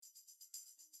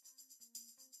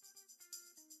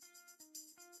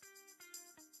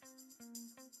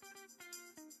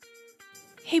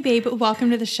Hey babe,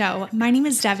 welcome to the show. My name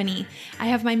is Devaney. I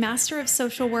have my Master of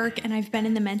Social Work and I've been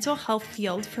in the mental health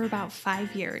field for about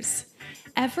 5 years.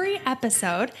 Every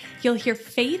episode, you'll hear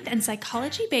faith and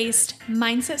psychology-based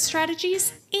mindset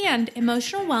strategies and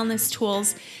emotional wellness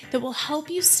tools that will help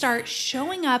you start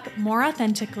showing up more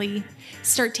authentically,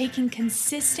 start taking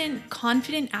consistent,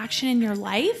 confident action in your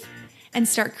life, and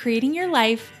start creating your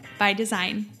life by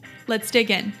design. Let's dig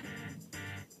in.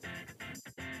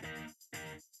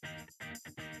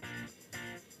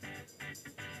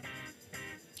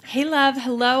 Hey love,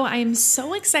 hello. I'm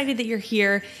so excited that you're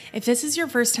here. If this is your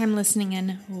first time listening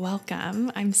in,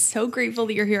 welcome. I'm so grateful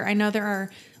that you're here. I know there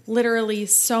are literally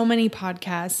so many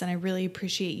podcasts, and I really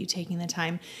appreciate you taking the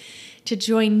time to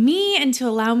join me and to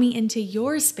allow me into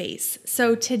your space.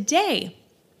 So today,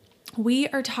 we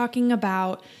are talking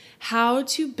about how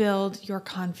to build your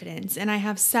confidence. And I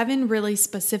have 7 really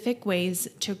specific ways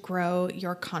to grow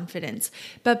your confidence.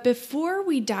 But before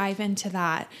we dive into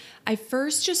that, I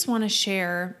first just want to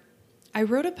share, I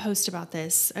wrote a post about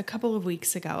this a couple of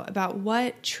weeks ago about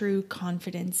what true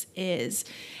confidence is.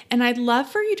 And I'd love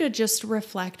for you to just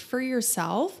reflect for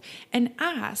yourself and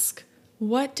ask,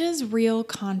 what does real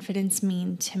confidence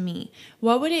mean to me?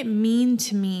 What would it mean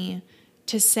to me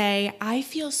to say, I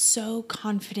feel so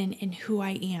confident in who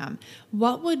I am?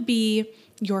 What would be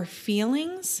your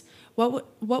feelings? What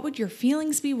would your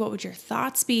feelings be? What would your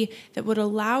thoughts be that would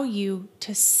allow you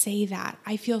to say that?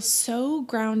 I feel so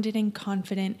grounded and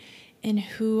confident in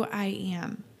who I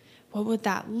am. What would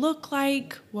that look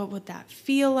like? What would that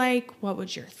feel like? What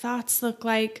would your thoughts look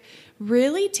like?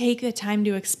 Really take the time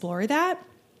to explore that.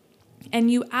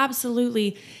 And you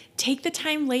absolutely take the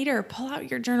time later, pull out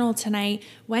your journal tonight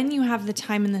when you have the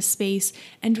time and the space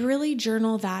and really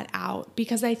journal that out,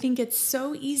 because I think it's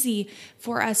so easy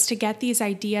for us to get these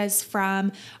ideas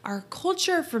from our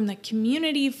culture, from the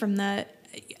community, from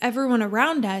everyone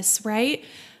around us, right?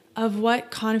 Of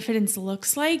what confidence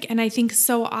looks like. And I think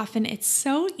so often it's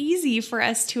so easy for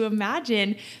us to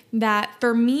imagine that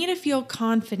for me to feel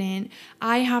confident,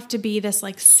 I have to be this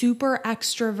like super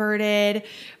extroverted,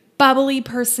 bubbly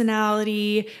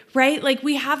personality, right? Like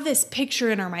we have this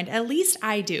picture in our mind, at least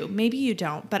I do, maybe you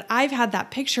don't, but I've had that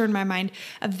picture in my mind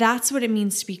of that's what it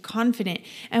means to be confident.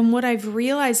 And what I've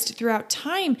realized throughout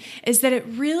time is that it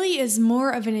really is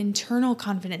more of an internal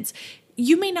confidence.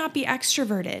 You may not be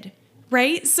extroverted,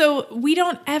 right? So we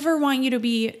don't ever want you to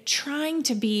be trying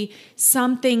to be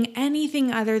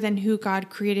anything other than who God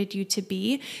created you to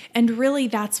be. And really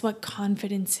that's what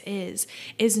confidence is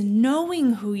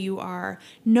knowing who you are,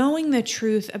 knowing the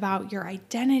truth about your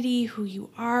identity, who you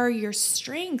are, your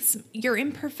strengths, your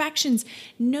imperfections,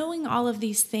 knowing all of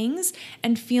these things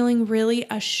and feeling really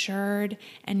assured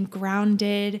and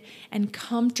grounded and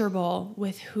comfortable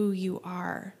with who you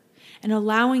are. And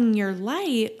allowing your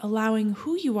light, allowing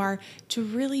who you are to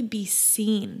really be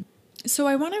seen. So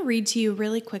I want to read to you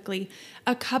really quickly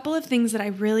a couple of things that I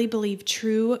really believe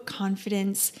true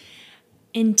confidence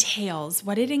entails,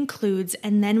 what it includes,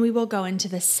 and then we will go into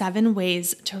the 7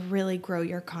 ways to really grow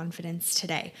your confidence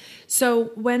today.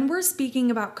 So when we're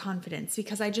speaking about confidence,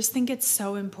 because I just think it's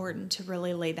so important to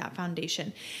really lay that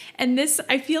foundation. And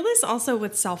I feel this also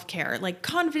with self-care, like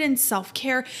confidence,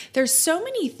 self-care. There's so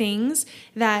many things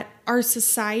that our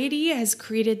society has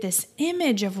created this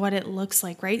image of what it looks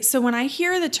like, right? So when I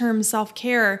hear the term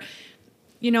self-care,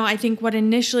 I think what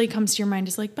initially comes to your mind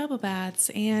is like bubble baths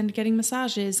and getting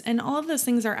massages, and all of those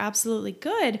things are absolutely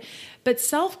good. But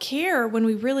self-care, when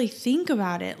we really think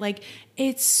about it, like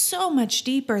it's so much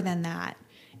deeper than that.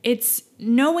 It's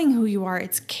knowing who you are.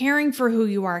 It's caring for who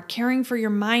you are, caring for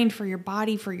your mind, for your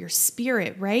body, for your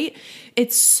spirit, right?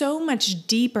 It's so much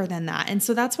deeper than that. And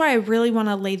so that's why I really want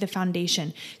to lay the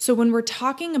foundation. So when we're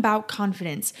talking about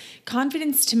confidence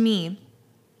to me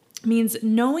means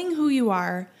knowing who you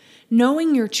are,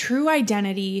 knowing your true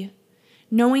identity,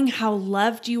 knowing how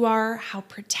loved you are, how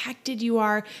protected you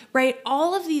are, right?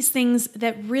 All of these things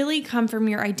that really come from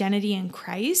your identity in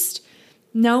Christ,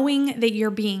 knowing that you're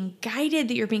being guided,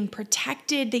 that you're being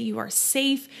protected, that you are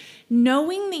safe,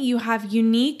 knowing that you have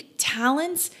unique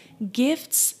talents,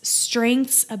 gifts,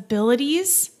 strengths,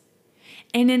 abilities,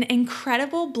 and an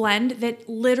incredible blend that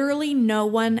literally no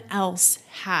one else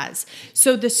has.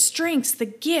 So the strengths, the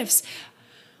gifts,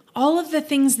 all of the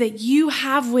things that you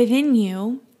have within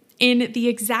you in the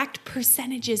exact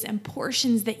percentages and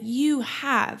portions that you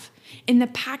have in the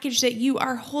package that you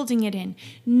are holding it in,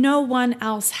 no one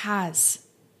else has.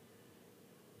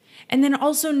 And then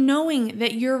also knowing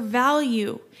that your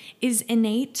value is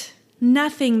innate.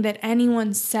 Nothing that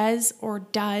anyone says or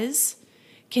does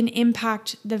can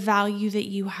impact the value that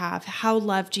you have, how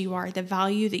loved you are, the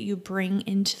value that you bring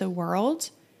into the world.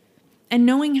 and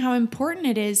knowing how important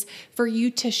it is for you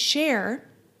to share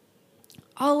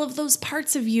all of those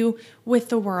parts of you with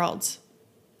the world.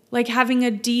 Like having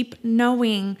a deep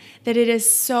knowing that it is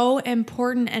so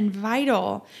important and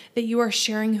vital that you are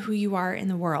sharing who you are in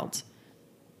the world.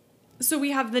 So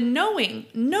we have the knowing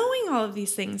all of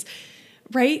these things,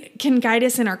 right, can guide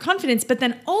us in our confidence. But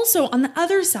then also on the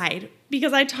other side,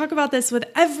 because I talk about this with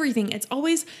everything, it's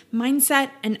always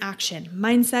mindset and action,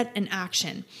 mindset and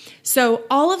action. So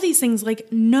all of these things,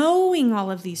 like knowing all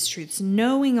of these truths,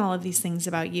 knowing all of these things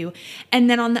about you. And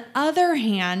then on the other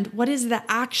hand, what is the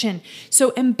action?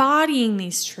 So embodying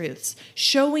these truths,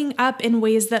 showing up in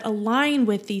ways that align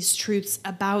with these truths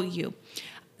about you.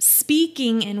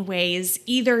 Speaking in ways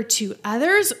either to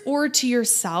others or to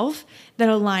yourself that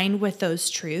align with those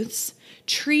truths,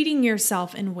 treating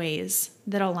yourself in ways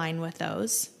that align with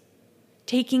those,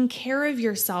 taking care of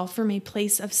yourself from a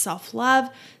place of self-love,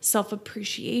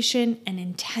 self-appreciation, and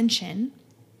intention,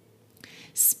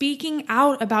 speaking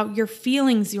out about your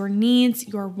feelings, your needs,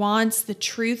 your wants, the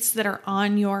truths that are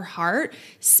on your heart,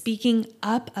 speaking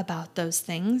up about those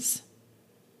things,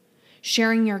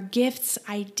 sharing your gifts,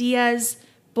 ideas,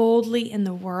 boldly in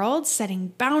the world,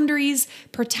 setting boundaries,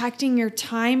 protecting your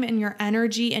time and your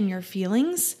energy and your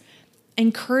feelings,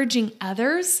 encouraging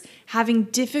others, having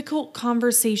difficult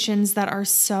conversations that are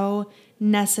so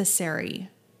necessary.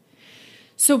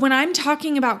 So when I'm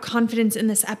talking about confidence in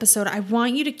this episode, I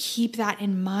want you to keep that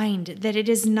in mind, that it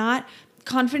is not,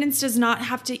 confidence does not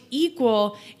have to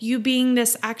equal you being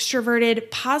this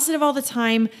extroverted, positive all the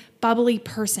time, bubbly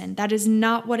person. That is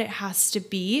not what it has to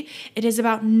be. It is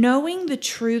about knowing the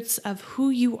truths of who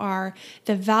you are,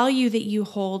 the value that you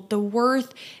hold, the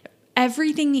worth,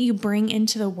 everything that you bring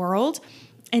into the world,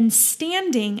 and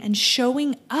standing and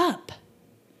showing up,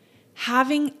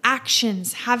 having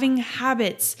actions, having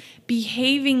habits,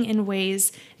 behaving in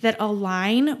ways that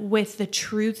align with the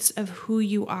truths of who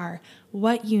you are,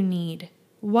 what you need,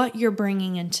 what you're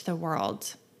bringing into the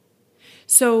world.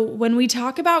 So when we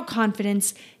talk about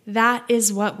confidence, that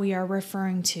is what we are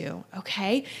referring to,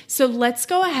 okay? So let's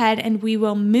go ahead and we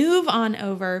will move on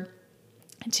over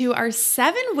to our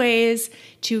 7 ways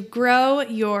to grow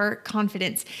your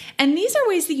confidence. And these are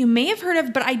ways that you may have heard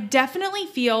of, but I definitely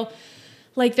feel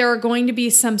like there are going to be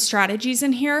some strategies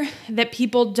in here that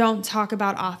people don't talk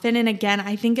about often. And again,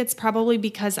 I think it's probably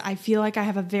because I feel like I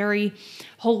have a very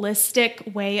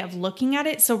holistic way of looking at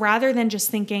it. So rather than just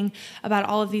thinking about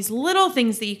all of these little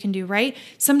things that you can do, right?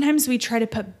 Sometimes we try to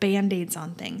put Band-Aids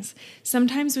on things.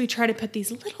 Sometimes we try to put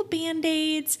these little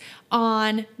Band-Aids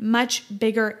on much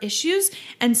bigger issues.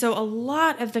 And so a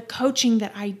lot of the coaching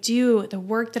that I do, the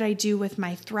work that I do with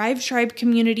my Thrive Tribe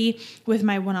community, with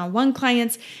my one-on-one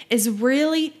clients, is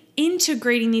really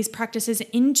integrating these practices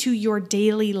into your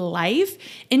daily life,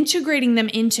 integrating them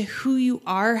into who you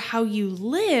are, how you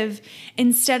live,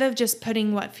 instead of just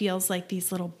putting what feels like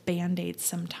these little Band-Aids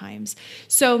sometimes.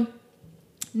 So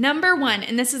number 1,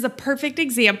 and this is a perfect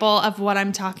example of what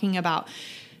I'm talking about.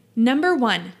 Number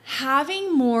 1,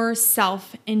 having more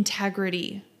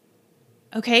self-integrity.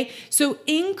 Okay, so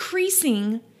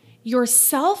increasing your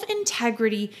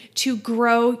self-integrity to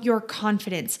grow your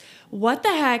confidence. What the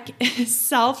heck is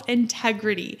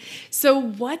self-integrity? So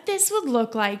what this would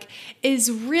look like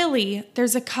is really,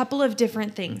 there's a couple of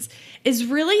different things, is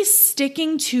really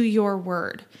sticking to your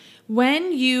word.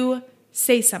 When you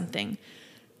say something,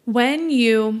 when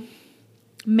you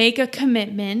make a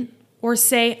commitment or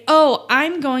say, oh,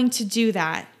 I'm going to do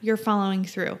that, you're following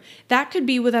through. That could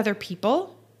be with other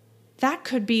people. That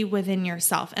could be within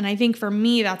yourself. And I think for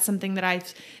me, that's something that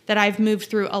I've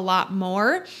moved through a lot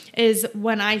more, is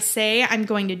when I say I'm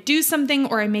going to do something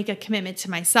or I make a commitment to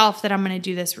myself that I'm going to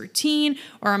do this routine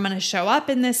or I'm going to show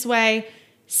up in this way,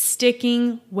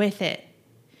 sticking with it.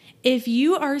 If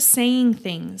you are saying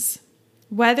things,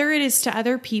 whether it is to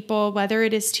other people, whether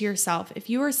it is to yourself, if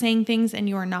you are saying things and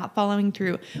you are not following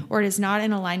through or it is not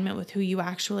in alignment with who you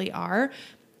actually are,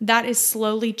 that is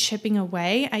slowly chipping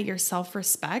away at your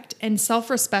self-respect. And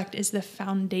self-respect is the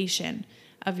foundation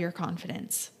of your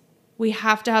confidence. We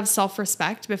have to have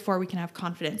self-respect before we can have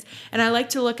confidence. And I like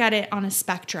to look at it on a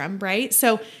spectrum, right?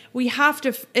 So we have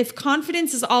to, if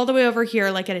confidence is all the way over here,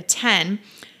 like at a 10,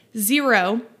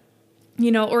 0,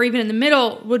 or even in the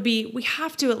middle would be, we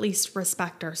have to at least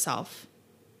respect ourselves.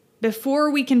 Before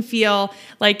we can feel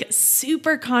like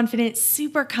super confident,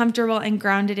 super comfortable and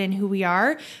grounded in who we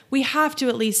are, we have to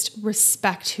at least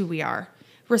respect who we are.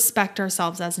 Respect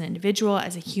ourselves as an individual,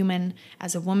 as a human,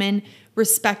 as a woman.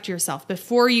 Respect yourself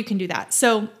before you can do that.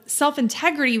 So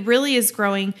self-integrity really is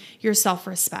growing your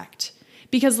self-respect.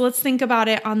 Because let's think about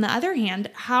it on the other hand.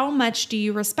 How much do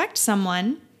you respect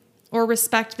someone or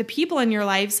respect the people in your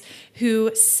lives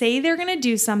who say they're going to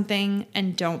do something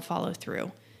and don't follow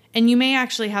through. And you may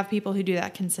actually have people who do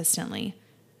that consistently.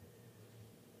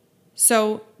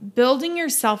 So building your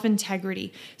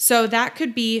self-integrity. So that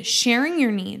could be sharing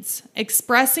your needs,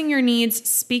 expressing your needs,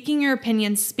 speaking your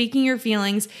opinions, speaking your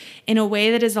feelings in a way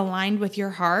that is aligned with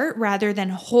your heart rather than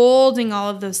holding all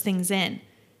of those things in.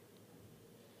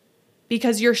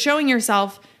 Because you're showing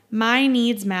yourself, my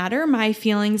needs matter, my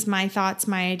feelings, my thoughts,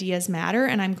 my ideas matter,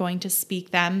 and I'm going to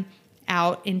speak them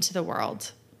out into the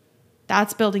world.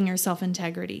 That's building your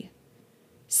self-integrity.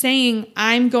 Saying,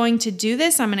 I'm going to do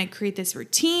this, I'm going to create this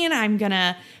routine, I'm going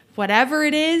to whatever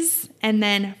it is, and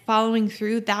then following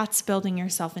through, that's building your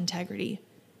self-integrity.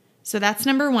 So that's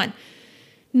number one.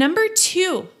 Number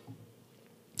two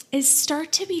is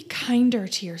start to be kinder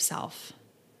to yourself.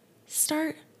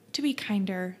 Start to be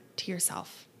kinder to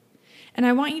yourself. And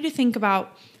I want you to think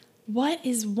about, what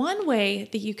is one way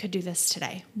that you could do this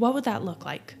today? What would that look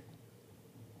like?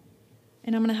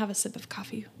 And I'm going to have a sip of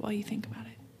coffee while you think about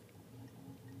it.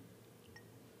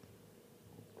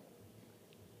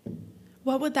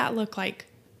 What would that look like?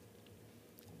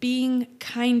 Being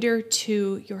kinder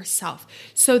to yourself.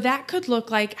 So that could look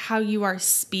like how you are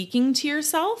speaking to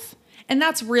yourself. And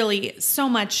that's really so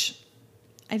much,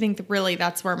 I think really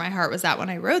that's where my heart was at when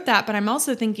I wrote that. But I'm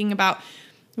also thinking about,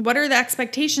 what are the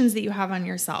expectations that you have on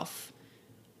yourself?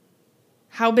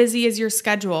 How busy is your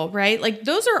schedule, right? Like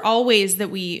those are all ways that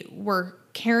we're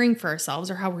caring for ourselves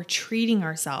or how we're treating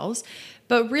ourselves.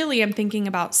 But really I'm thinking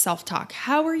about self-talk.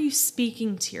 How are you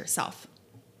speaking to yourself?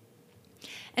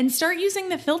 And start using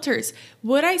the filters.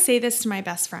 Would I say this to my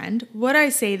best friend? Would I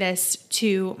say this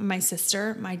to my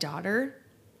sister, my daughter?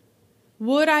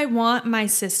 Would I want my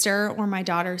sister or my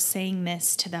daughter saying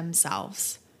this to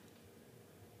themselves?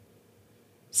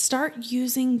 Start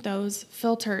using those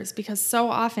filters, because so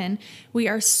often we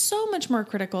are so much more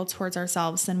critical towards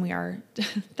ourselves than we are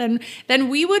than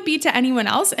we would be to anyone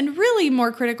else, and really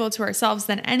more critical to ourselves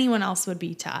than anyone else would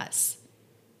be to us.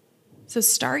 So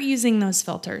start using those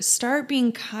filters. Start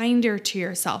being kinder to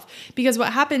yourself, because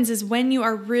what happens is when you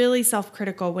are really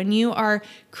self-critical, when you are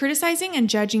criticizing and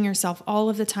judging yourself all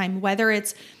of the time, whether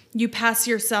it's you pass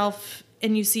yourself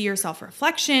and you see your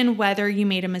self-reflection, whether you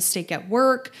made a mistake at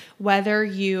work, whether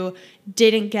you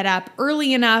didn't get up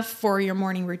early enough for your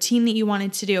morning routine that you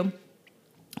wanted to do.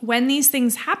 When these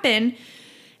things happen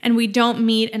and we don't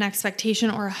meet an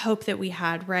expectation or a hope that we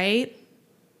had, right?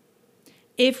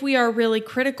 If we are really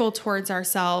critical towards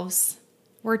ourselves,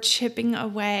 we're chipping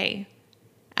away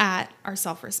at our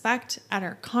self-respect, at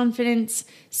our confidence,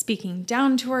 speaking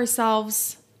down to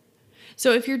ourselves.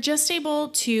 So if you're just able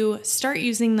to start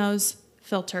using those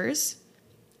filters,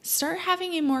 start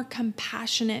having a more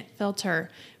compassionate filter.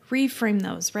 Reframe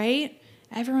those, right?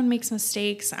 Everyone makes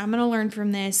mistakes. I'm going to learn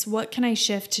from this. What can I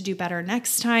shift to do better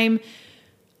next time?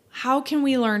 How can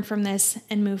we learn from this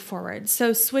and move forward?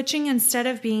 So switching, instead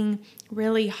of being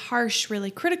really harsh,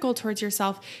 really critical towards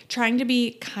yourself, trying to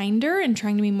be kinder and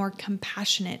trying to be more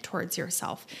compassionate towards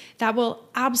yourself. That will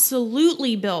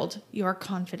absolutely build your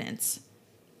confidence.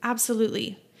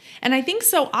 Absolutely. And I think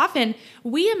so often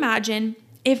we imagine,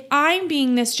 if I'm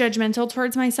being this judgmental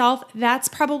towards myself, that's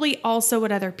probably also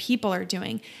what other people are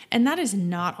doing. And that is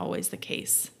not always the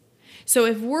case. So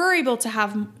if we're able to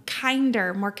have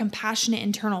kinder, more compassionate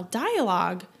internal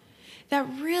dialogue, that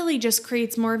really just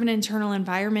creates more of an internal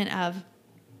environment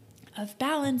of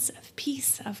balance, of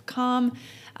peace, of calm,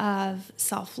 of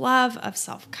self-love, of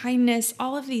self-kindness,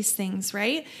 all of these things,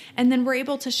 right? And then we're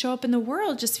able to show up in the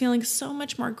world just feeling so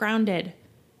much more grounded.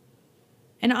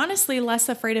 And honestly, less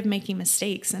afraid of making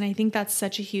mistakes. And I think that's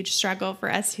such a huge struggle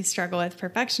for us who struggle with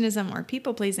perfectionism or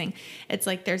people pleasing. It's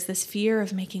like there's this fear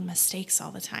of making mistakes all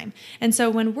the time. And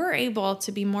so when we're able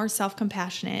to be more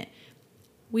self-compassionate,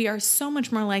 we are so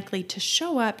much more likely to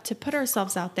show up, to put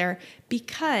ourselves out there,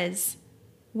 because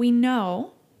we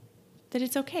know that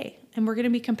it's okay. And we're going to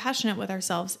be compassionate with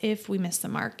ourselves if we miss the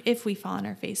mark, if we fall on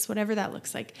our face, whatever that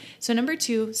looks like. So number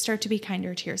 2, start to be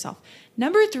kinder to yourself.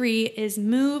 Number 3 is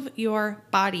move your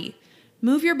body.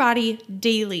 Move your body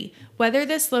daily. Whether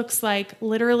this looks like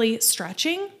literally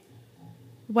stretching,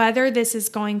 whether this is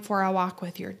going for a walk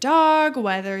with your dog,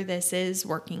 whether this is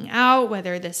working out,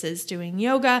 whether this is doing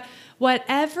yoga,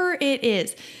 whatever it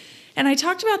is. And I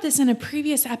talked about this in a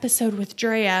previous episode with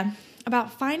Drea,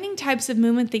 about finding types of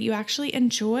movement that you actually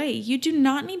enjoy. You do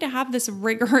not need to have this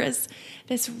rigorous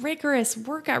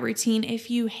workout routine if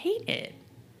you hate it.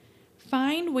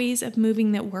 Find ways of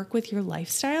moving that work with your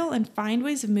lifestyle, and find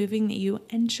ways of moving that you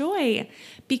enjoy,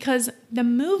 because the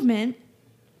movement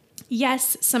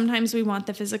Yes, sometimes we want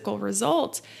the physical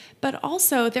result, but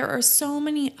also there are so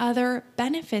many other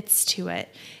benefits to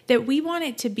it that we want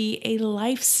it to be a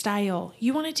lifestyle.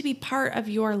 You want it to be part of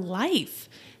your life,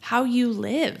 how you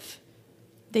live,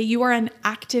 that you are an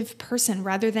active person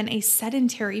rather than a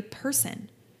sedentary person.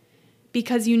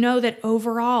 Because you know that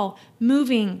overall,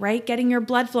 moving, right, getting your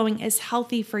blood flowing is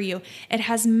healthy for you. It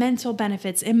has mental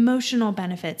benefits, emotional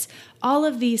benefits, all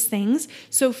of these things.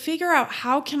 So figure out,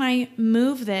 how can I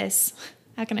move this?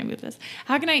 How can I move this?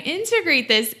 How can I integrate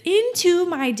this into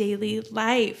my daily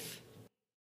life?